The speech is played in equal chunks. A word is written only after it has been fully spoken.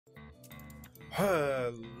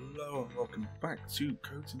Hello and welcome back to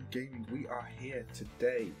Coton Gaming. We are here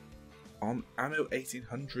today on Anno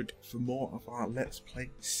 1800 for more of our Let's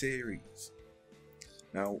Play series.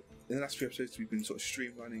 Now, in the last few episodes we've been sort of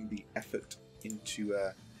streamlining the effort into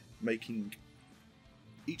making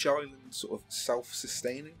each island sort of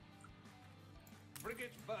self-sustaining.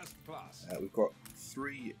 Frigate first class. We've got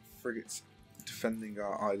 3 frigates defending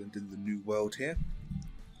our island in the new world here.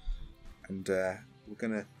 And we're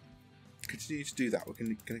going to continue to do that. We're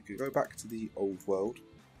going to go back to the old world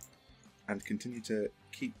and continue to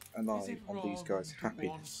keep an eye on these guys'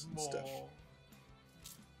 happiness and stuff.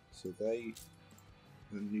 So the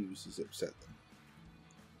news has upset them.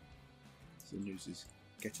 So the news is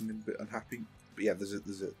getting them a bit unhappy. But yeah, this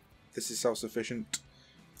is self-sufficient.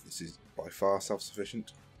 This is by far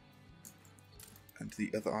self-sufficient. And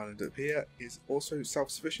the other island up here is also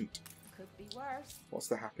self-sufficient. Could be worse. What's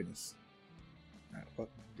the happiness?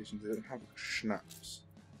 Working conditions. They don't have schnapps,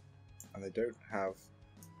 and they don't have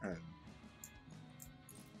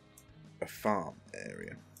a farm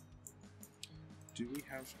area. Do we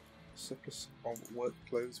have a surplus of work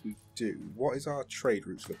clothes? We do. What is our trade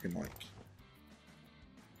routes looking like?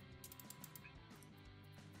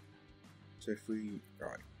 So if we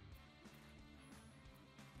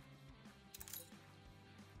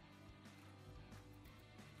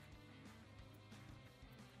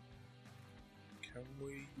can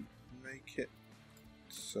we make it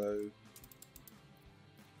so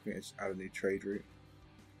we just add a new trade route?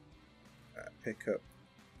 Pick up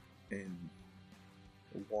in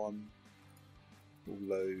 1.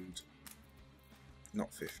 We'll load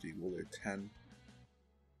not 50. We'll load 10.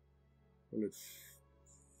 We'll load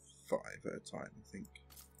 5 at a time, I think.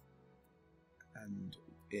 And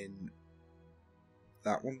in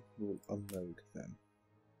that one, we'll unload them.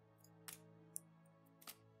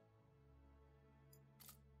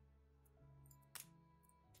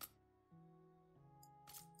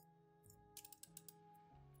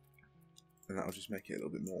 And that'll just make it a little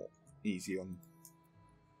bit more easy on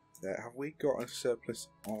there. Have we got a surplus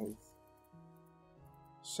of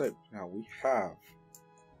soap? Now we have.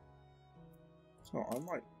 So I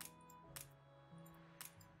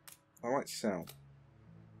might sell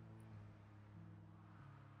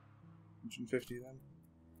 150 then.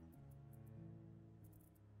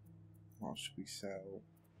 What should we sell?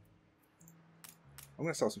 I'm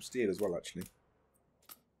going to sell some steel as well, actually.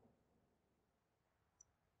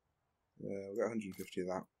 We'll get 150 of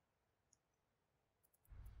that.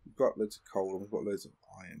 We've got loads of coal and we've got loads of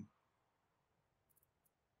iron.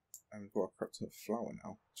 And we've got a crap ton of flour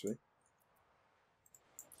now, actually.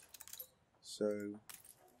 So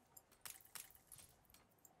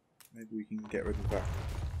maybe we can get rid of that.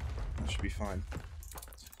 That should be fine.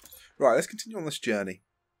 Right, let's continue on this journey.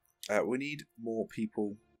 We need more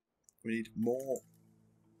people. We need more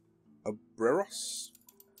obreros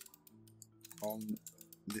on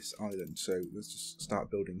this island, so let's just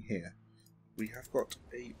start building here. We have got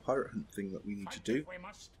a pirate hunt thing that we need to do.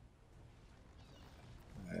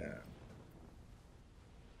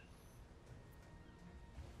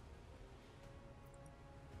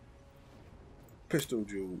 Pistol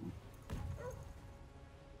duel.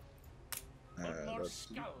 Let's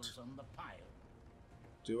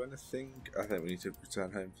do anything. I think we need to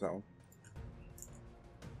return home for that one.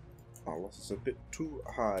 Our loss is a bit too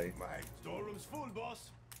high. My storeroom's full,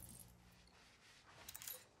 boss.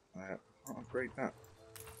 I can't upgrade that.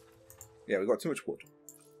 Yeah, we've got too much wood.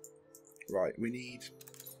 Right, we need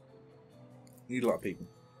a lot of people.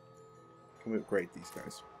 Can we upgrade these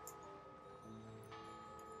guys?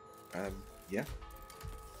 Yeah.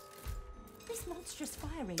 This monstrous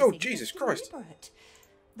fire raising. Oh, Jesus Christ!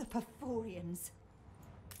 The Perforians.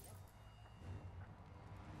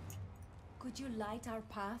 Could you light our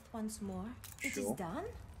path once more? It is Sure. done?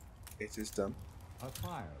 It is done. A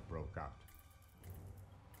fire broke out.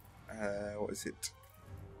 What is it?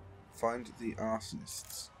 Find the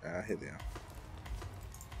arsonists. Here they are.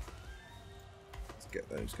 Let's get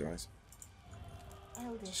those guys.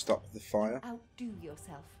 Eldest, Stop the fire. outdo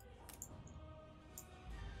yourself.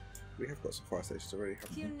 We have got some fire stations already,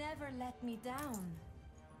 haven't we? You never let me down.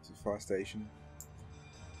 It's a fire station.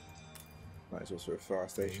 That is also a fire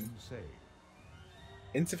station.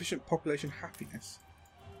 Insufficient population happiness.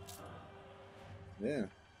 Yeah.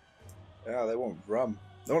 Yeah, they want rum.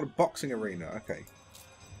 They want a boxing arena. Okay.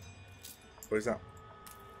 What is that?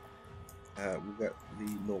 We'll get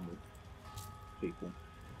the normal people.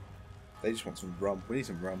 They just want some rum. We need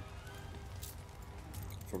some rum.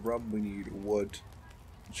 For rum, we need wood,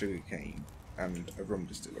 sugar cane, and a rum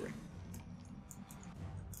distillery.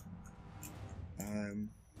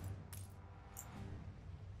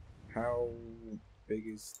 How big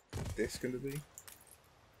is this going to be?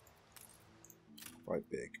 Quite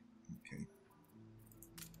big. Okay.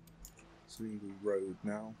 So we need a road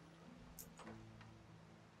now.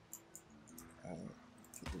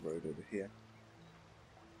 Get the road over here.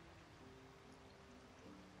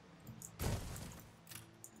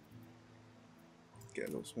 Get a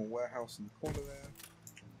little small warehouse in the corner there.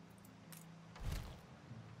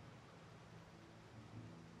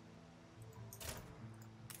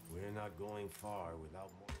 We're not going far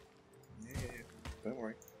without more. Yeah, don't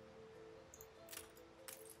worry.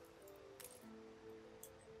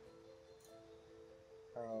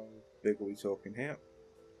 How big are we talking here?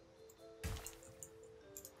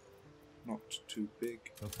 Not too big.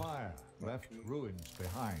 The fire left ruins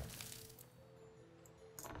behind.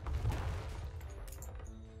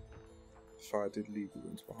 Fire did leave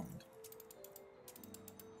ruins behind.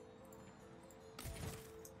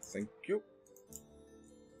 Thank you.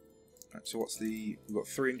 Right, so what's the... We've got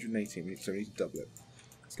 318, so we need to double it.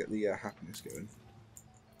 Let's get the happiness going.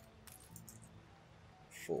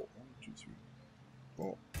 4. 1, 2, 3,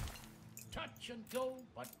 4. Touch and go,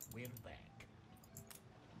 but we're back.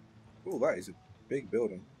 Oh, that is a big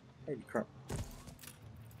building. Holy crap.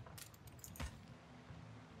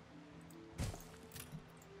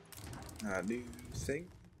 New thing.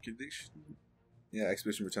 Condition. Yeah,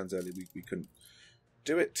 expedition returns early. We couldn't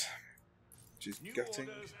do it. Which is New gutting.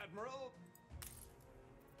 orders, Admiral.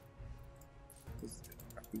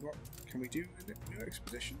 Can we do a new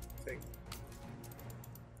expedition thing?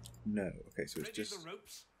 No. Okay, so it's Ready just the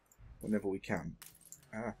ropes. whenever we can.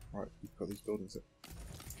 Ah, right. We've got these buildings that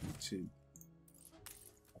we need to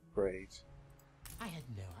upgrade. I had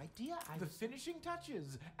no idea the finishing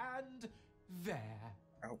touches, and there.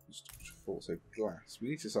 Outpost 4, so glass. We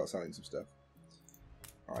need to start selling some stuff.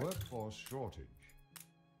 Alright. Workforce shortage.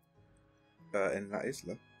 In that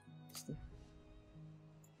isla.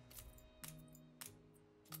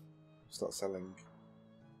 Start selling.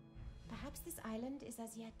 Perhaps this island is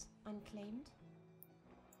as yet unclaimed?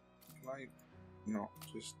 Can I not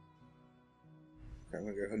just... Okay, I'm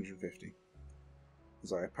going to go 150.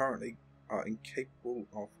 Because I apparently are incapable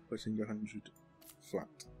of putting 100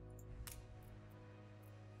 flat.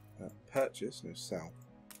 Purchase, no sell.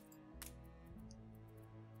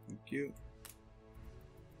 Thank you.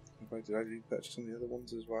 Did I do purchase on the other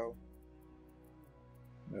ones as well?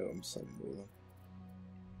 No, I'm selling all of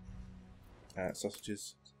them.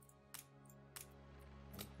 Sausages.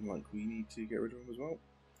 Like we need to get rid of them as well.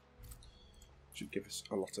 Should give us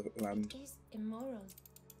a lot of land. It is immoral.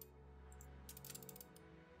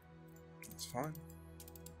 That's fine.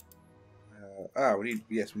 We need,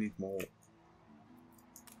 yes, we need more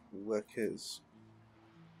workers.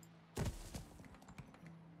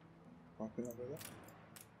 Parking over there.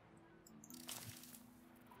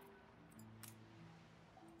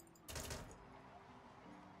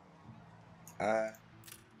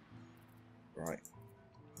 Right.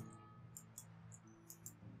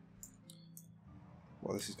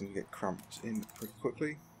 Well, this is going to get cramped in pretty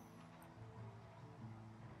quickly.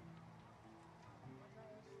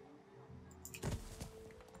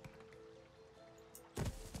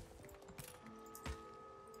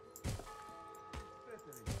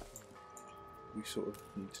 We sort of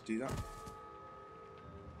need to do that.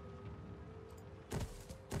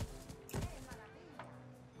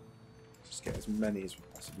 Just get as many as we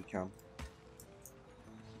possibly can.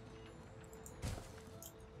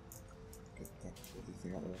 Get that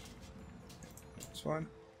everything out of there. That's fine.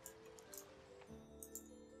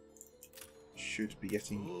 Should be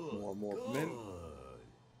getting more and more of them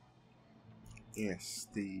in. Yes,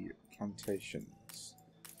 the plantations.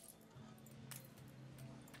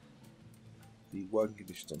 The working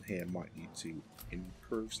conditions on here might need to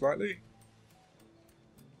improve slightly.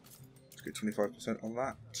 Let's get 25% on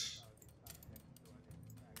that.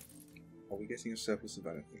 Are we getting a surplus of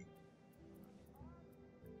anything?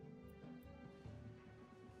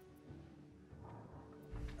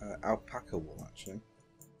 Alpaca wool, actually.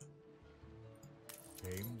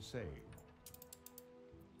 Game saved.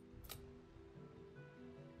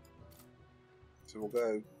 So we'll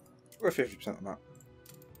go 50% on that.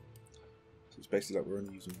 So it's basically like we're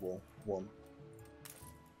only using one.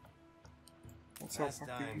 What's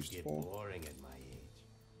alpaca used for? Boring at my age.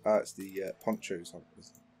 It's the ponchos.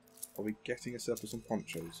 Are we getting a surplus on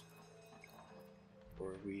ponchos? Or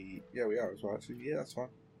are we... Yeah, we are as well, actually. Yeah, that's fine.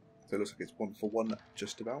 So it looks like it's 1 for 1,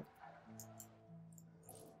 just about.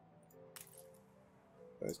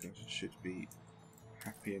 Those guys should be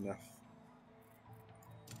happy enough.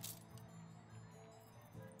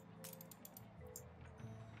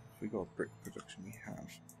 If we got brick production, we have.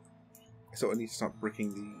 sort of need to start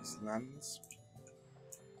bricking these lands.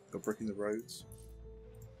 Or bricking the roads.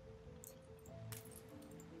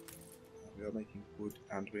 We are making wood,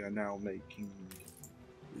 and we are now making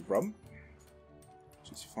rum,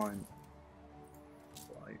 which is fine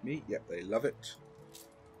by me. Yep, they love it.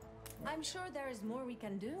 I'm sure there is more we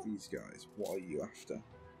can do. These guys, what are you after?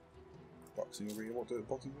 Boxing arena. What does a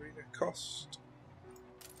boxing arena cost?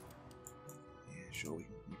 Yeah, sure, we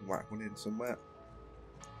can whack one in somewhere.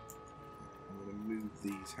 I'm going to move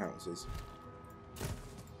these houses.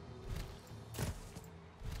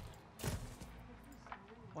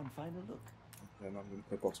 One final look. And then I'm going to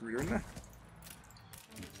put a boxing arena in there.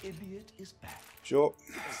 The idiot is back. Sure.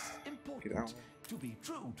 It's Get important out. to be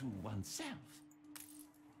true to oneself.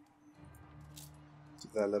 So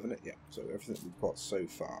they're loving it, yeah. So everything we've got so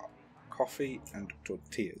far. Coffee and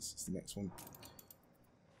tortillas is the next one.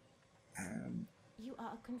 You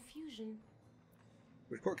are a confusion.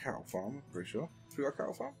 We've got a cattle farm, I'm pretty sure. Have we got a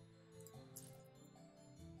cattle farm?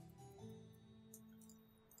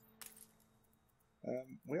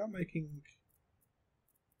 We are making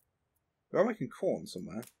corn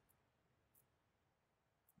somewhere.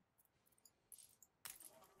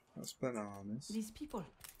 That's bananas. These people.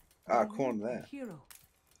 Ah, corn there. Hero.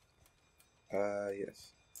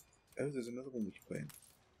 Yes. Oh, there's another one we can put in.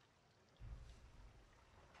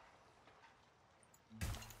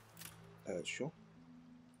 Sure.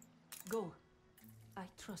 Go. I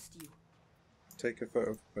trust you. Take a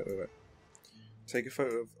photo of... Wait. Take a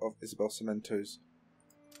photo of Isabel Cemento's...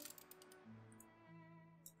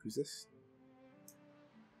 Who's this?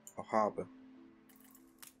 Oh, harbour.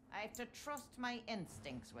 I have to trust my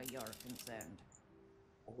instincts where you're concerned.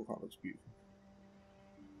 Oh, that looks beautiful.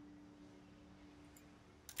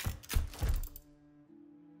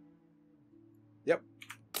 Yep.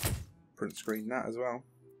 Print screen that as well.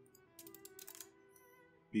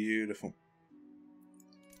 Beautiful.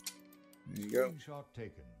 There you go. Screenshot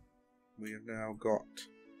taken. We have now got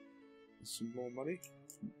some more money.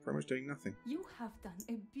 Pretty much doing nothing. You have done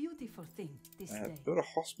a beautiful thing this day. Build a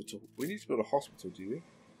hospital. We need to build a hospital, do we?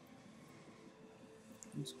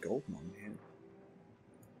 There's gold mine here.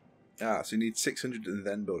 Ah, so you need 600 and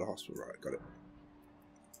then build a hospital. Right, got it.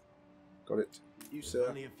 Got it. You, There's sir.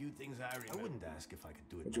 only a few things I remember. I wouldn't ask if I could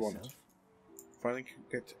do it What do you want? myself. Finally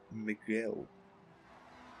get Miguel.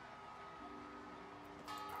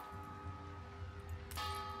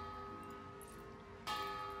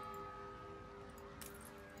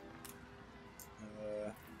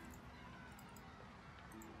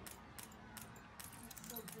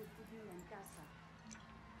 So good to be in casa.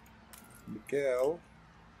 Miguel.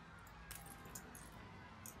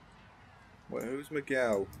 Wait, who's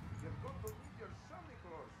Miguel?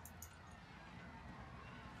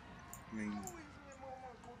 I mean,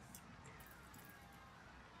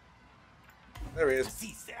 there he is.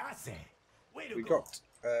 Si se hace. Way to We go. got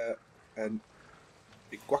an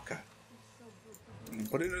iguaca. You can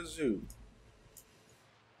put it in a zoo.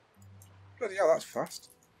 Bloody hell, that's fast.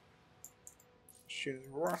 Shit is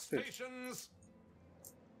rapid. Stations.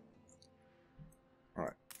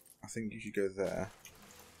 Right, I think you should go there.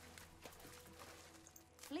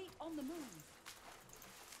 Fleet on the move.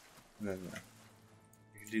 And then there.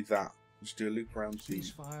 You can do that. Just do a loop around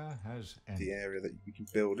Ceasefire has ended. the area that we can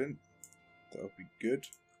build in. That would be good.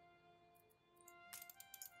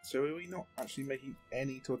 So are we not actually making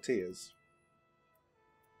any tortillas?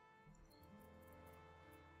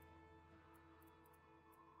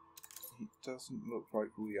 It doesn't look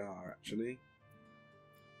like we are actually.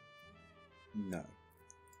 No.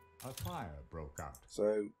 A fire broke out.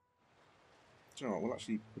 So, do you know what? We'll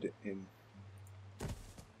actually put it in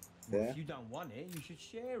there. If you don't want it, you should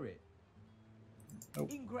share it. Oh,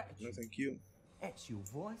 Ingratitude. no, thank you. That's your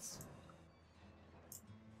voice.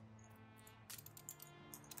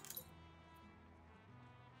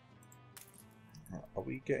 Right, are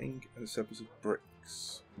we getting a surplus of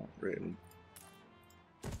bricks? Not really.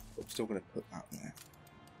 But I'm still going to put that there.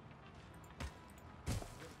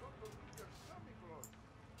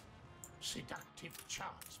 Seductive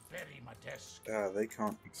charts bury my desk. They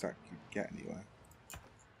can't exactly get anywhere.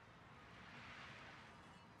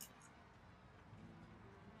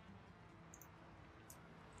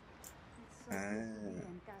 So good to be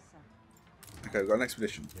in casa. Okay, we've got an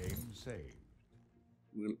expedition. Game saved.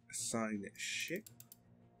 We'll assign ship.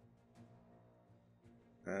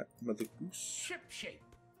 Mother Goose. Ship shape.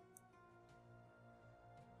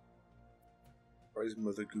 Where is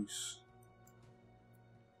Mother Goose?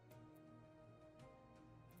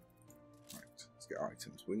 Right, let's get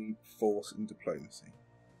items. We need force and diplomacy.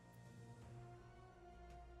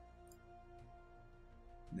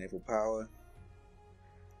 Naval power.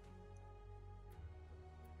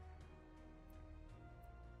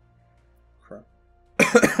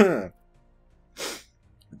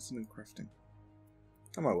 It's no crafting.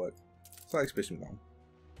 That might work. It's like exhibition with that one.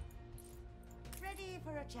 Ready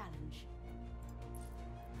for a challenge.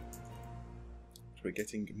 So we're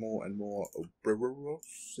getting more and more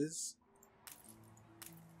Oberoses.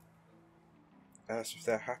 So if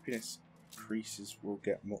their happiness increases, we'll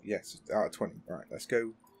get more. Yes, out of 20. Right, let's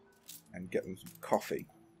go and get them some coffee.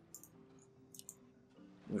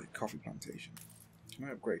 With a coffee plantation. Can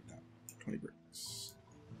I upgrade that? 20 bricks.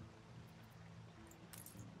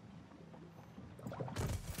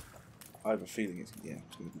 I have a feeling it's going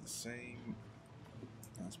to be the same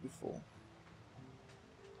as before.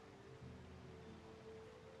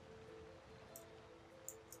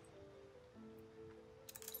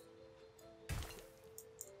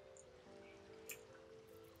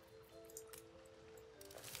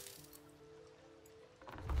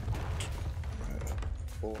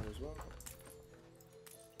 Four as well.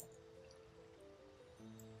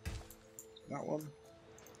 That one.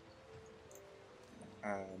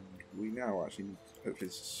 And we now actually need,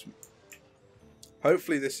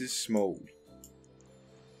 hopefully this is small.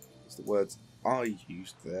 It's the words I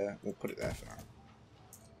used there. We'll put it there for now.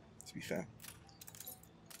 To be fair.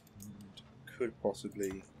 And could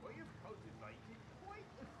possibly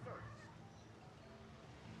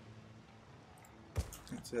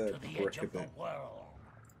let's brick a bit.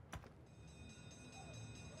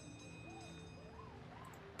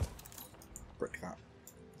 Brick that.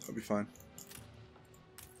 That'll be fine.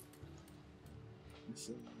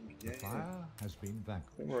 Yeah. Fire has been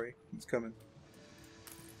vanquished. Don't worry, it's coming.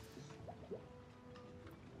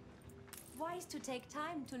 Wise to take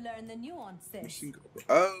time to learn the nuances. Missing.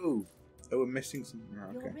 Oh, we're missing something.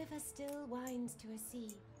 Oh, Your okay. river still winds to a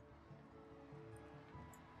sea.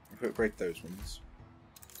 If we upgrade those ones,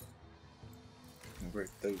 upgrade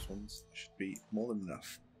those ones, should be more than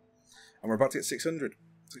enough. And we're about to get 600.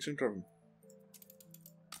 600 of them.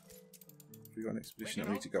 Have we got an expedition that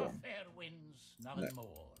we need to go on? No.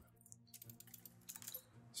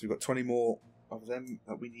 So we've got 20 more of them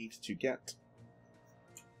that we need to get.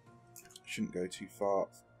 Shouldn't go too far.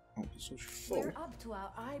 Oh, it's so full. We're up to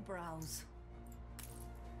our eyebrows.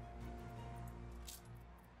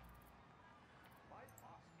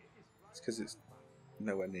 It's because it's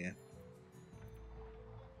nowhere near.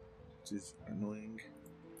 Which is annoying.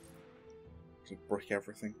 To brick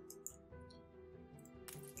everything.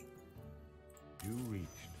 You reached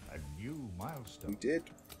a new milestone. We did.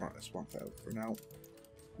 Right, let's swap that out for now.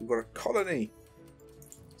 We've got a colony.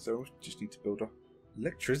 So we just need to build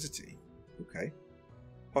electricity. Okay.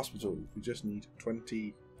 Hospital. We just need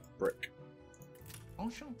 20 brick.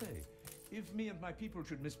 Enchanté. If me and my people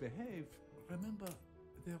should misbehave, remember,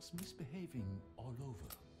 there's misbehaving all over.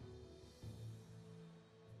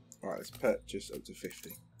 Right, let's purchase up to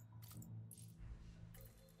 50.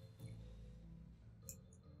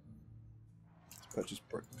 Let's purchase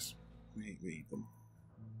bricks. We need them.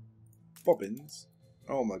 Bobbins.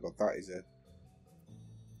 Oh my god, that is an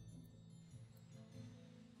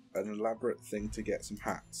elaborate thing to get some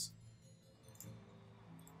hats.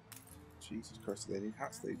 Jesus Christ, do they need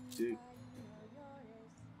hats? They do.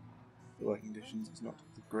 The working conditions is not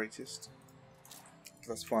the greatest.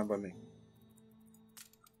 That's fine by me.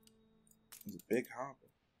 There's a big harbour.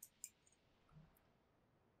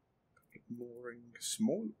 Mooring.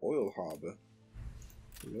 Small oil harbour.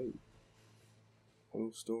 Hello.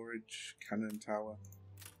 Oil storage, cannon tower.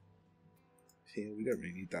 Here, we don't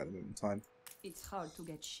really need that at the moment in time. It's hard to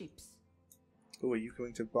get ships. Oh, are you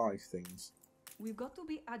going to buy things? We've got to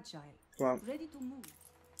be agile. Come on, Ready to move.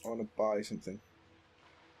 I want to buy something.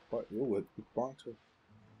 Buy, we're buying to.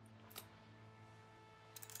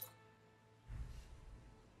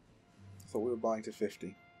 I thought we were buying to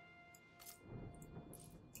 50.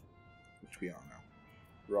 Which we are now.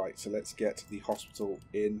 Right, so let's get the hospital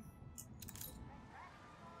in.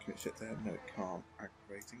 Can it fit there? No, it can't.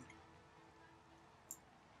 Aggravating.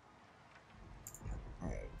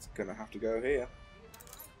 Right, it's gonna have to go here.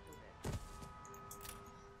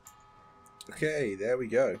 Okay, there we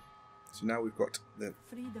go. So now we've got the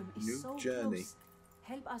Freedom is new so journey. close.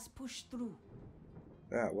 Help us push through.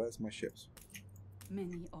 Ah, where's my ships?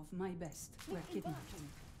 Many of my best were kidnapped.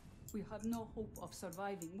 We have no hope of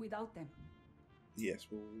surviving without them. Yes,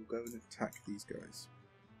 we'll go and attack these guys.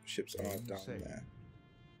 Ships are down Safe. there.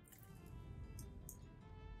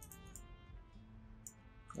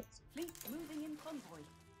 Let's- Fleet moving in convoy.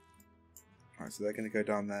 Alright, so they're going to go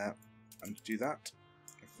down there and do that.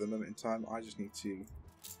 And for the moment in time, I just need to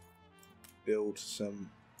build some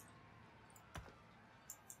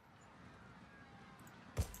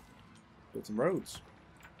roads.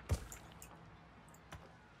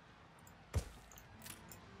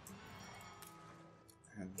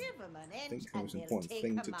 Give him an I inch think the and most he'll important take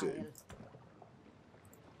thing a to mile. do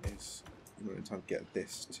is in order to get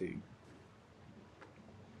this to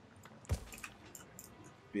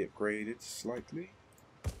be upgraded slightly.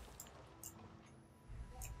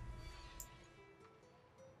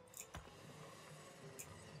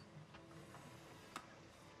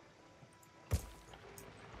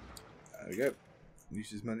 There we go.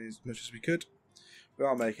 Use as many as much as we could. We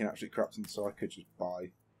are making absolute crap, so I could just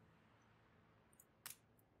buy.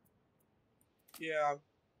 Yeah,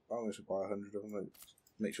 I wish I'd buy 100 of them.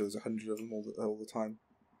 Make sure there's 100 of them all the time.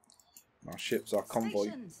 Our ships, our convoy,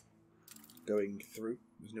 Stations. going through.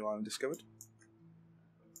 There's a new island discovered.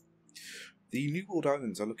 The New World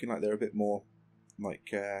Islands are looking like they're a bit more like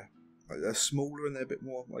they're smaller and they're a bit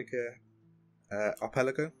more like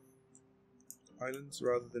archipelago islands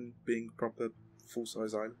rather than being proper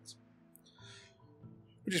full-size islands,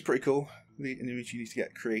 which is pretty cool. In which you need to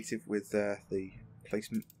get creative with the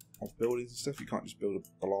placement of buildings and stuff. You can't just build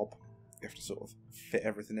a blob. You have to sort of fit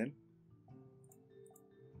everything in.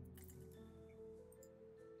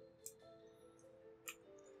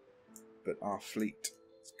 But our fleet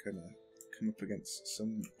is going to come up against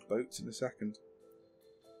some boats in a second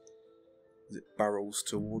as it barrels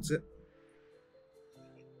towards it.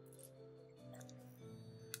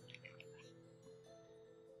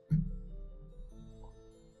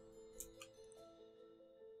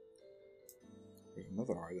 There's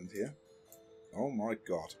another island here. Oh my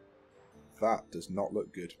god. That does not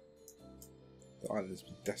look good. The island has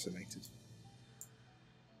been decimated.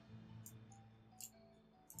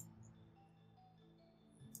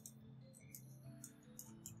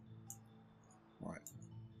 Right.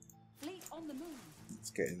 Fleet on the move. Let's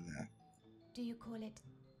get in there. Do you call it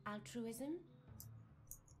altruism?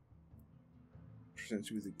 Present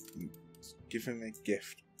you with a... Give him a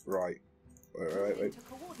gift. Right. Wait. Into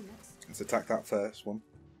coordinates. Let's attack that first one.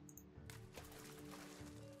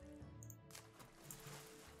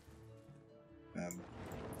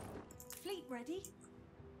 Fleet ready?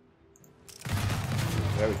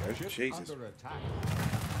 There we go. Ship Jesus. under attack.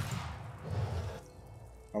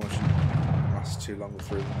 I want you last too long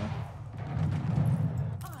through there.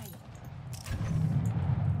 Aye.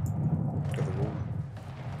 Got the wall.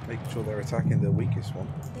 Making sure they're attacking the weakest one.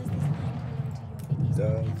 Does this land belong to your biggest?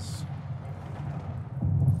 Does.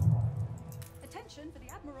 Attention for the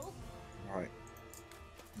Admiral. Right.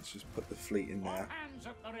 Let's just put the fleet in there. Hands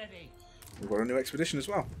at the ready. We've got a new expedition as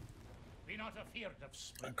well. Be not afeard of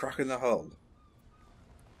sprint. Cracking the hull.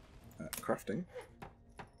 Crafting.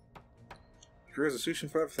 Crew has a solution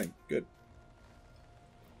for everything. Good.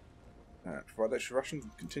 Provide extra rations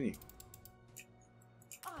and continue.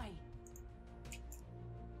 Aye.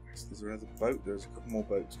 There's another boat. There's a couple more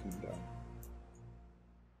boats coming down.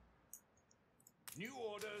 New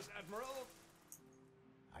orders, Admiral.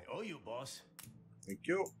 I owe you, boss. Thank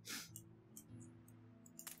you.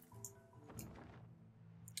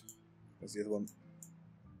 There's the other one.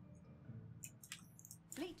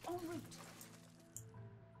 Fleet en route.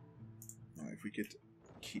 Right, if we could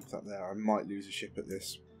keep that there, I might lose a ship at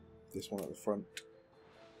this one at the front.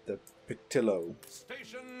 The Petillo.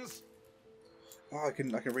 Stations. Oh, I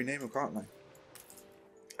can rename them, can't I?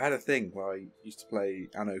 I had a thing where I used to play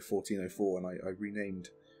Anno 1404, and I renamed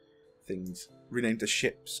things, renamed the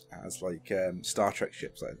ships as like Star Trek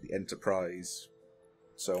ships, like the Enterprise,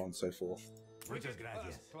 so on and so forth. Muchas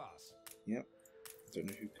gracias. Yep. Don't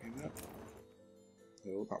know who came up.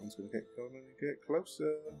 Oh, that one's going to get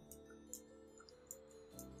closer.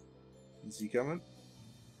 Is he coming?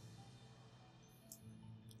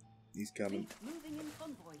 He's coming. Fleet moving in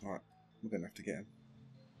convoy. Alright, we're going to have to get him.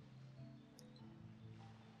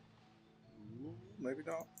 Ooh, maybe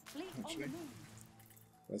not. Fleet on Actually. the move.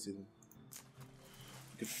 Where's the other one?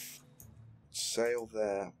 We could sail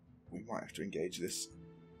there. We might have to engage this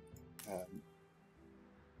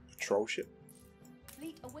patrol ship.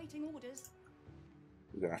 Fleet awaiting orders.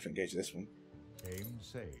 We're going to have to engage this one. Aim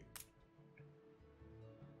saved.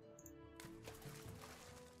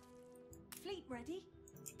 Fleet ready?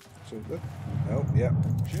 So good. Oh, yeah.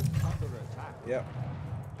 Ship under attack. Yeah.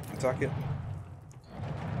 Attack it.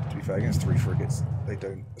 To be fair, against 3 frigates, they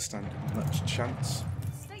don't stand much chance.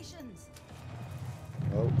 Stations.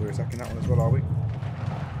 Oh, we're attacking that one as well, are we?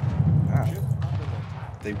 Ah, Ship under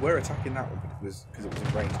attack. they were attacking that one, but it was because it was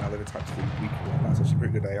in range. Now they've attacked the weaker one. That's actually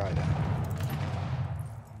pretty good AI there.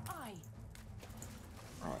 Aye.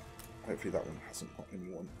 Alright, hopefully that one hasn't got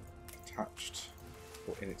anyone attached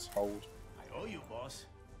or in its hold. I owe you, boss.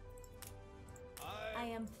 I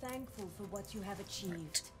am thankful for what you have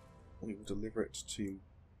achieved. We will deliver it to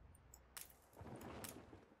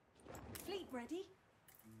Fleet ready?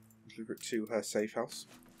 her safe house.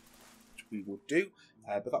 we will do.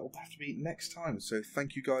 But that will have to be next time. So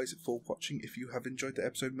thank you guys for watching. If you have enjoyed the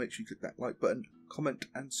episode, make sure you click that like button, comment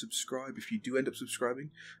and subscribe. If you do end up subscribing,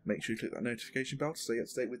 make sure you click that notification bell to stay up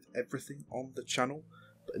to date with everything on the channel.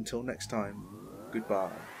 But until next time,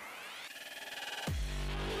 goodbye.